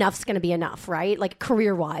when enough's going to be enough, right? Like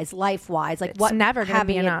career-wise, life-wise, like It's never going to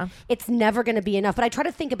be enough. It's never going to be enough. But I try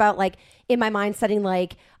to think about like in my mind setting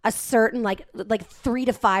like a certain like 3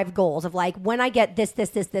 to 5 goals of like when I get this,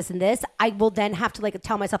 and this, I will then have to like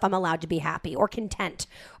tell myself I'm allowed to be happy or content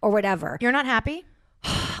or whatever. You're not happy?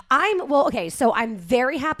 So I'm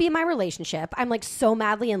very happy in my relationship. I'm like so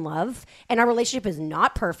madly in love, and our relationship is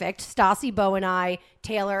not perfect. Stassi, Bo, and I,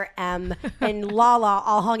 Taylor, M, and Lala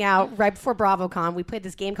all hung out right before BravoCon. We played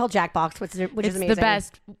this game called Jackbox, which is amazing. It's the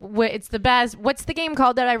best. It's the best. What's the game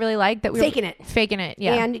called that I really like? Faking It. Faking It,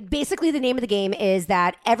 yeah. And basically the name of the game is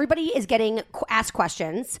that everybody is getting asked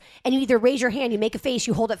questions, and you either raise your hand, you make a face,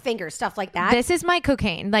 you hold up fingers, stuff like that. This is my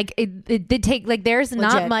cocaine. Like it did take, like there's Legit.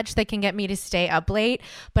 not much that can get me to stay up late,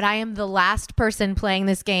 but I am the last person playing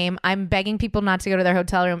this game. I'm begging people not to go to their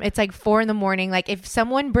hotel room. It's like 4 a.m. Like if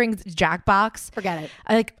someone brings Jackbox, forget it.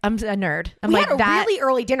 I'm a nerd. We had a really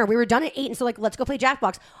early dinner. We were done at 8, and so like let's go play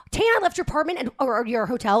Jackbox. Tana left your apartment or your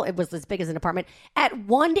hotel. It was as big as an apartment at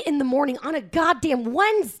 1 a.m. on a goddamn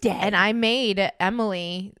Wednesday. And I made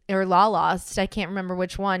Emily or Lala, I can't remember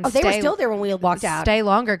which one. Oh, they were still there when we walked out. Stay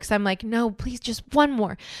longer because I'm like, no, please, just one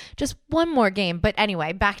more game. But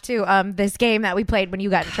anyway, back to this game that we played when you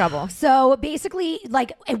got in trouble. So basically,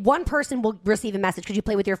 like one person will receive a message because you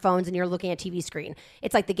play with your phones and you're looking at TV screen.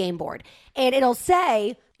 It's like the game board, and it'll say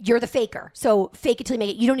you're the faker. So fake it till you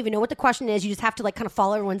make it. You don't even know what the question is. You just have to like kind of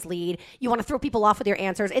follow everyone's lead. You want to throw people off with your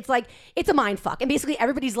answers. It's like, it's a mind fuck. And basically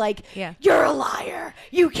everybody's like, you're a liar.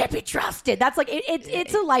 You can't be trusted. That's like,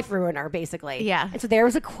 it's a life ruiner basically. Yeah. And so there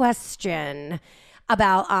was a question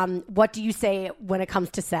about what do you say when it comes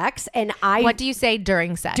to sex? And what do you say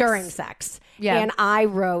during sex? During sex. Yeah. And I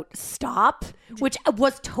wrote stop, which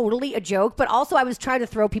was totally a joke, but also I was trying to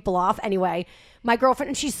throw people off anyway. My girlfriend,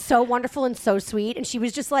 and she's so wonderful and so sweet, and she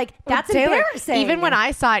was just like, that's embarrassing. Even when I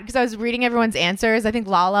saw it, because I was reading everyone's answers, I think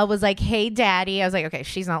Lala was like, hey, daddy. I was like, okay,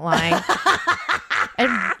 she's not lying.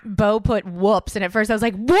 And Bo put whoops, and at first I was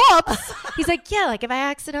like, whoops? He's like, yeah, like if I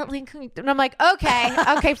accidentally, and I'm like,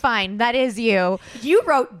 okay, fine, that is you. You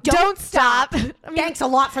wrote don't stop. I mean, thanks a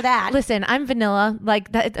lot for that. Listen, I'm vanilla,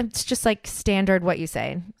 like that. It's just like standard what you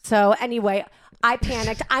say. So anyway, I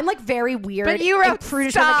panicked. I'm like very weird but you wrote and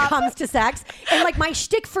prudish when it comes to sex. And like my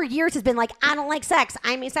shtick for years has been like, I don't like sex.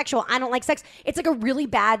 I'm asexual. I don't like sex. It's like a really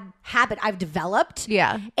bad habit I've developed.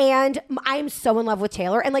 Yeah. And I'm so in love with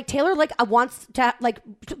Taylor. And like Taylor like wants to like,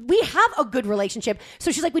 we have a good relationship. So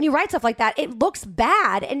she's like, when you write stuff like that, it looks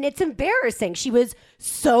bad and it's embarrassing. She was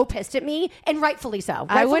so pissed at me, and rightfully so.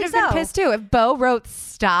 I would have been pissed too. If Bo wrote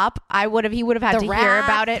stop, he would have had to hear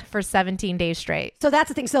about it for 17 days straight. So that's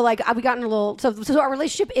the thing. So like we got in a little, so our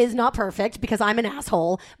relationship is not perfect because I'm an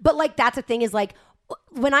asshole, but like that's the thing is like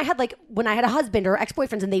when I had a husband or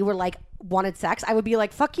ex-boyfriends and they were like wanted sex, I would be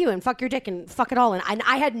like, fuck you and fuck your dick and fuck it all. And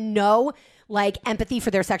I had no like empathy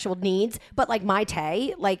for their sexual needs. But like my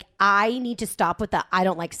Tay, like I need to stop with the I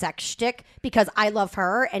don't like sex shtick because I love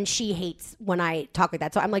her and she hates when I talk like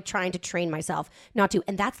that. So I'm like trying to train myself not to.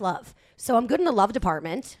 And that's love. So I'm good in the love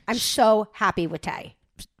department. I'm so happy with Tay.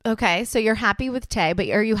 Okay, so you're happy with Tay, but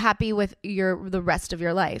are you happy with the rest of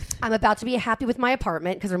your life? I'm about to be happy with my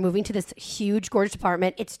apartment because we're moving to this huge, gorgeous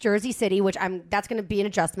apartment. It's Jersey City, which that's going to be an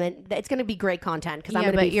adjustment. It's going to be great content because I'm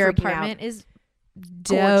going to be freaking your out. apartment is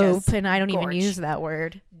dope, Gorgeous. and I don't even Gorge. use that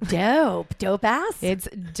word. Dope ass. It's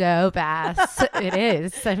dope ass. It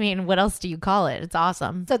is. I mean, what else do you call it? It's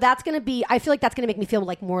awesome. So that's going to be, I feel like that's going to make me feel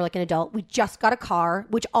like more like an adult. We just got a car,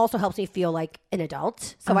 which also helps me feel like an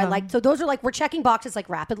adult. So so those are like, we're checking boxes like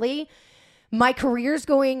rapidly. My career's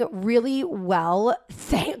going really well.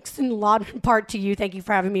 Thanks in large part to you. Thank you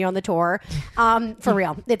for having me on the tour. For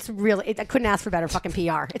real. It's really, I couldn't ask for better fucking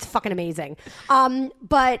PR. It's fucking amazing.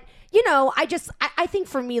 But you know, I think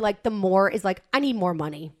for me, like the more is like, I need more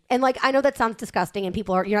money. And like, I know that sounds disgusting and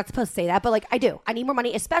you're not supposed to say that, but like I do. I need more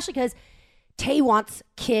money, especially because Tay wants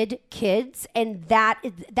kids. And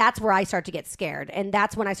that's where I start to get scared. And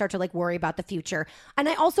that's when I start to like worry about the future. And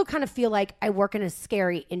I also kind of feel like I work in a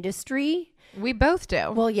scary industry. We both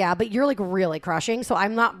do. Well, yeah, but you're like really crushing. So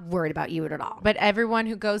I'm not worried about you at all. But everyone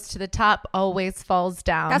who goes to the top always falls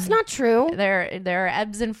down. That's not true. There are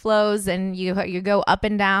ebbs and flows, and you go up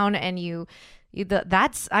and down, and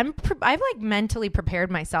I've like mentally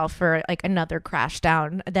prepared myself for like another crash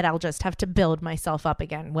down that I'll just have to build myself up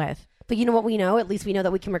again with. But you know what we know? At least we know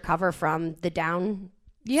that we can recover from the down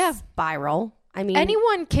spiral. I mean,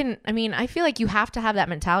 anyone can. I mean, I feel like you have to have that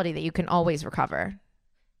mentality that you can always recover.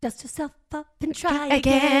 Dust yourself up and try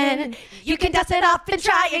again. You can dust it off and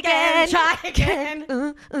try again. Try again.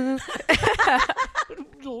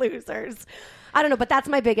 Losers. I don't know, but that's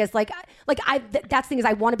my biggest, that's the thing is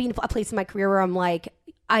I want to be in a place in my career where I'm like,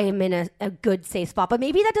 I am in a good, safe spot. But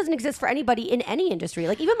maybe that doesn't exist for anybody in any industry.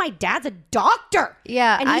 Like even my dad's a doctor.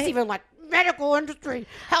 Yeah. And he's even like, medical industry,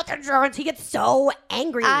 health insurance. He gets so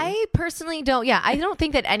angry. I personally don't. Yeah, I don't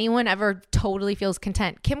think that anyone ever totally feels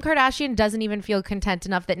content. Kim Kardashian doesn't even feel content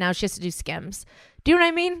enough that now she has to do Skims. Do you know what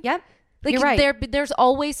I mean? Yep. Like you're right. There's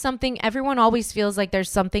always something. Everyone always feels like there's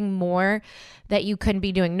something more that you couldn't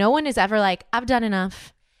be doing. No one is ever like, I've done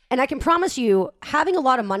enough. And I can promise you, having a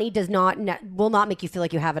lot of money will not make you feel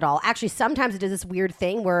like you have it all. Actually, sometimes it does this weird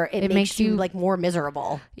thing where it makes you like more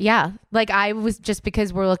miserable. Yeah. Like I was just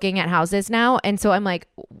because we're looking at houses now. And so I'm like,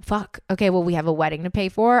 fuck. Okay, well, we have a wedding to pay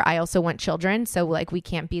for. I also want children. So like we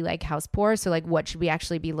can't be like house poor. So like what should we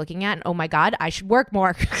actually be looking at? And oh my God, I should work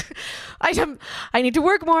more. I need to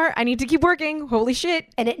work more. I need to keep working. Holy shit.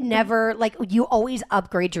 And it never, like you always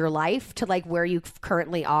upgrade your life to like where you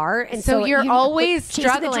currently are. And so you're always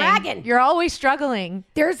struggling. Dragon. You're always struggling.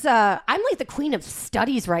 I'm like the queen of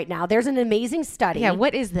studies right now. There's an amazing study. Yeah,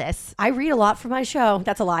 what is this? I read a lot for my show.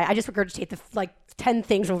 That's a lie. I just regurgitate the 10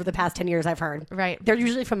 things over the past 10 years I've heard. Right. They're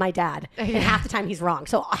usually from my dad. And half the time he's wrong.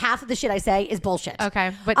 So half of the shit I say is bullshit.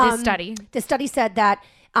 Okay. But the study said that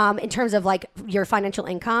in terms of like your financial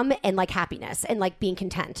income and like happiness and like being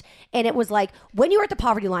content. And it was like when you were at the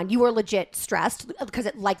poverty line, you were legit stressed because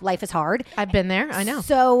like life is hard. I've been there. I know.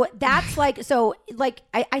 So that's I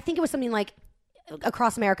think it was something like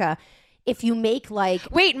across America. If you make like...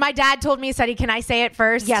 Wait, my dad told me a study. Can I say it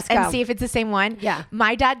first? Yes, go. And see if it's the same one? Yeah.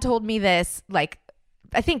 My dad told me this like,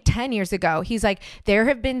 I think 10 years ago. He's like, there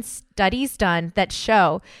have been studies done that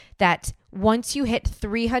show that once you hit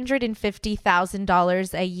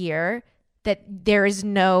 $350,000 a year, that there is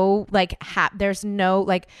no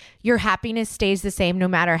your happiness stays the same no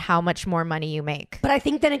matter how much more money you make. But I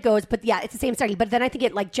think then it goes, but yeah, it's the same study. But then I think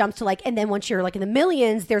it like jumps to like, and then once you're like in the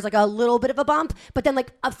millions, there's like a little bit of a bump. But then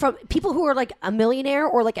like from people who are like a millionaire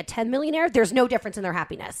or like a 10 millionaire, there's no difference in their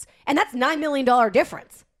happiness. And that's $9 million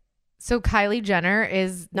difference. So Kylie Jenner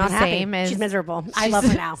is not the happy. Same as... She's miserable. I love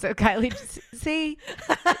her now. So Kylie, see...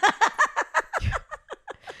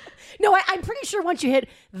 No, I'm pretty sure once you hit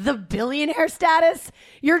the billionaire status,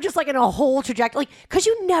 you're just like in a whole trajectory. Like, because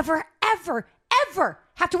you never, ever, ever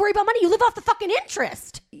have to worry about money. You live off the fucking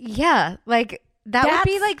interest. Yeah, like that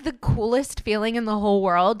would be like the coolest feeling in the whole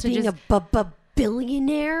world to being just a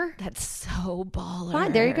billionaire. That's so baller.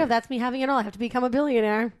 Fine, there you go. That's me having it all. I have to become a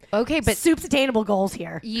billionaire. Okay, but Soup's attainable goals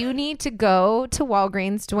here. You need to go to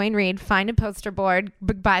Walgreens, Dwayne Reed, find a poster board,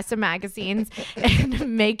 buy some magazines,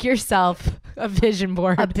 and make yourself a vision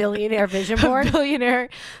board. A billionaire vision board? A billionaire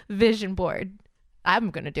vision board. I'm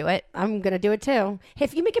going to do it. I'm going to do it too. Hey,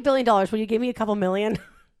 if you make $1 billion, will you give me a couple million?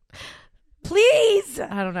 Please.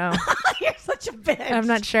 I don't know. You're such a bitch. I'm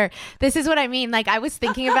not sure. This is what I mean. Like I was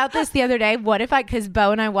thinking about this the other day. What if because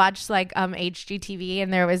Bo and I watched like HGTV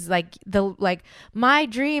and there was like my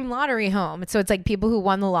dream lottery home. So it's like people who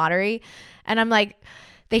won the lottery. And I'm like,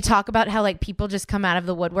 they talk about how like people just come out of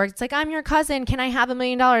the woodwork. It's like, I'm your cousin. Can I have $1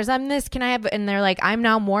 million? I'm this. Can I have? And they're like, I'm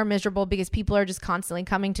now more miserable because people are just constantly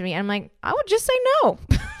coming to me. And I'm like, I would just say no.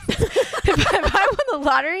 if I won the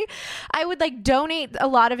lottery, I would like donate a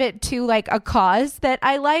lot of it to like a cause that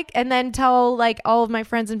I like and then tell like all of my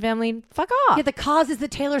friends and family, fuck off. Yeah, the cause is the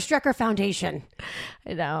Taylor Strecker Foundation.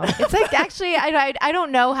 I know. It's like actually, I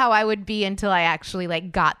don't know how I would be until I actually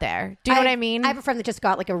like got there. Do you know what I mean? I have a friend that just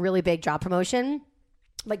got like a really big job promotion.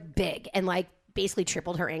 Like big and like basically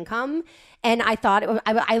tripled her income. And I thought,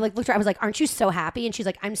 I like looked at her, I was like, aren't you so happy? And she's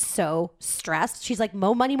like, I'm so stressed. She's like,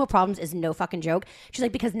 mo money, mo problems is no fucking joke. She's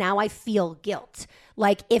like, because now I feel guilt.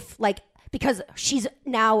 Like because she's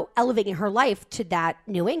now elevating her life to that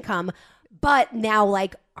new income. But now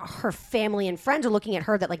like her family and friends are looking at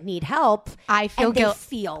her that like need help. I feel and guilt.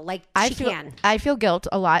 They feel like can. I feel guilt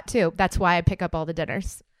a lot too. That's why I pick up all the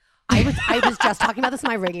dinners. I was just talking about this in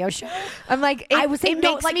my radio show. I'm like, I was saying,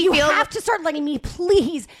 makes like me you feel have to start letting me,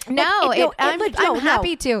 please. I'm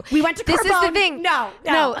happy to. We went to Carbone. This is the thing. No.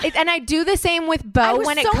 And I do the same with Bo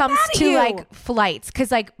when it comes to like flights,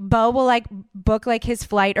 because like Bo will like book like his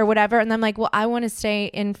flight or whatever, and I'm like, well, I want to stay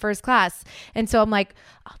in first class, and so I'm like,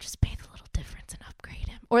 I'll just pay the little difference and upgrade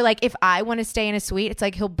him. Or like if I want to stay in a suite, it's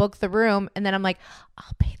like he'll book the room, and then I'm like,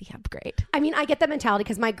 I'll pay the upgrade. I mean, I get that mentality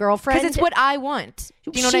because my girlfriend, because it's what I want.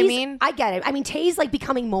 Do you know what I mean? I get it. I mean, Tay's like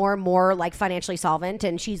becoming more and more like financially solvent,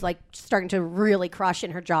 and she's like starting to really crush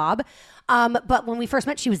in her job. But when we first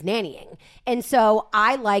met, she was nannying, and so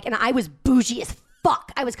I was bougie as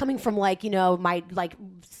fuck. I was coming from like, you know, my like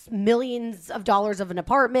millions of dollars of an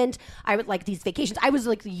apartment. I would like these vacations. I was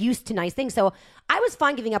like used to nice things. So I was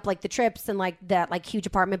fine giving up like the trips and like that like huge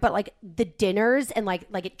apartment, but like the dinners and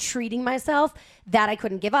like treating myself, that I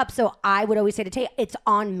couldn't give up. So I would always say to Tay, it's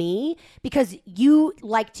on me because you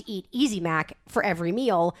like to eat Easy Mac for every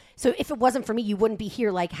meal. So if it wasn't for me, you wouldn't be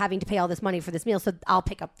here like having to pay all this money for this meal. So I'll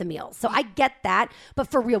pick up the meals. So I get that.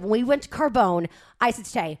 But for real, when we went to Carbone, I said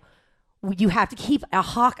to Tay, you have to keep a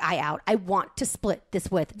hawk eye out. I want to split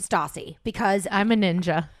this with Stassi because I'm a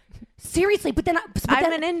ninja. Seriously, but then I'm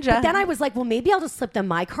a ninja. But then I was like, well, maybe I'll just slip them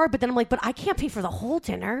my card. But then I'm like, but I can't pay for the whole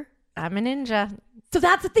dinner. I'm a ninja. So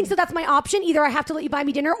that's the thing. So that's my option. Either I have to let you buy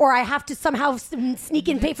me dinner or I have to somehow sneak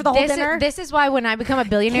in and pay for the whole dinner. This is why when I become a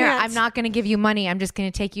billionaire, I'm not going to give you money. I'm just going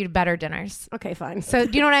to take you to better dinners. Okay, fine. So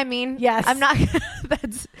do you know what I mean? Yes. I'm not.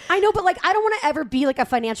 I know, but like, I don't want to ever be like a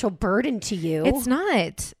financial burden to you. It's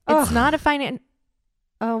not. It's not a finance.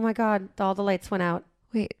 Oh my God. All the lights went out.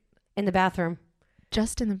 Wait. In the bathroom.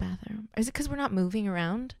 Just in the bathroom. Is it because we're not moving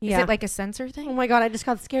around? Yeah. Is it like a sensor thing? Oh my God. I just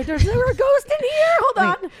got scared. There's a ghost in here. Hold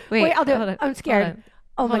on. Wait, I'll do it. I'm scared.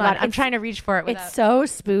 Oh my God. I'm trying to reach for it. It's so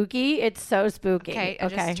spooky. It's so spooky. Okay.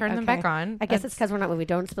 Just turn them back on. I guess it's because we're not moving.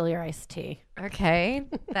 Don't spill your iced tea. Okay.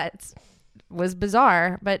 That was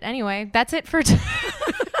bizarre. But anyway, that's it for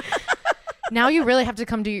now you really have to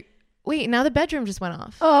come to... Wait, now the bedroom just went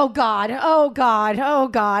off. Oh God. Oh God. Oh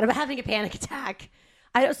God. I'm having a panic attack.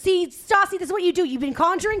 I don't see, Stassi, this is what you do. You've been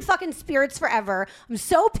conjuring fucking spirits forever. I'm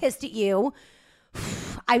so pissed at you.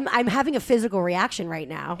 I'm having a physical reaction right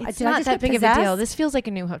now. It's not that big of a deal. This feels like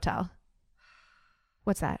a new hotel.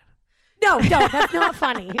 What's that? No, that's not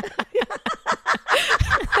funny.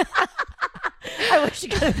 I wish you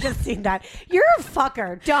could have just seen that. You're a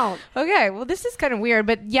fucker. Don't. Okay, well, this is kind of weird,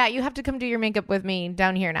 but yeah, you have to come do your makeup with me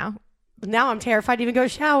down here now. Now I'm terrified to even go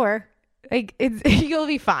shower. Like you'll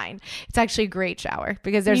be fine. It's actually a great shower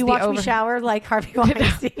because there's you watch me shower like Harvey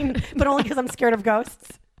Weinstein, but only because I'm scared of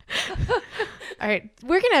ghosts. All right,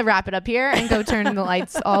 we're gonna wrap it up here and go turn the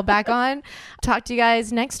lights all back on. Talk to you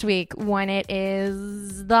guys next week when it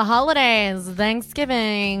is the holidays,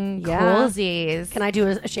 Thanksgiving, coolsies. Can I do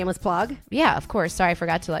a shameless plug? Yeah, of course. Sorry, I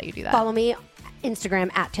forgot to let you do that. Follow me. Instagram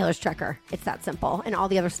at Taylor Strecker. It's that simple. And all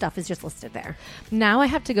the other stuff is just listed there. Now I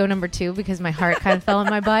have to go number 2 because my heart kind of fell in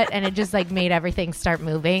my butt and it just like made everything start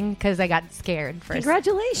moving because I got scared first.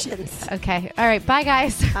 Congratulations. Okay. All right. Bye,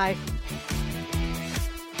 guys. Bye.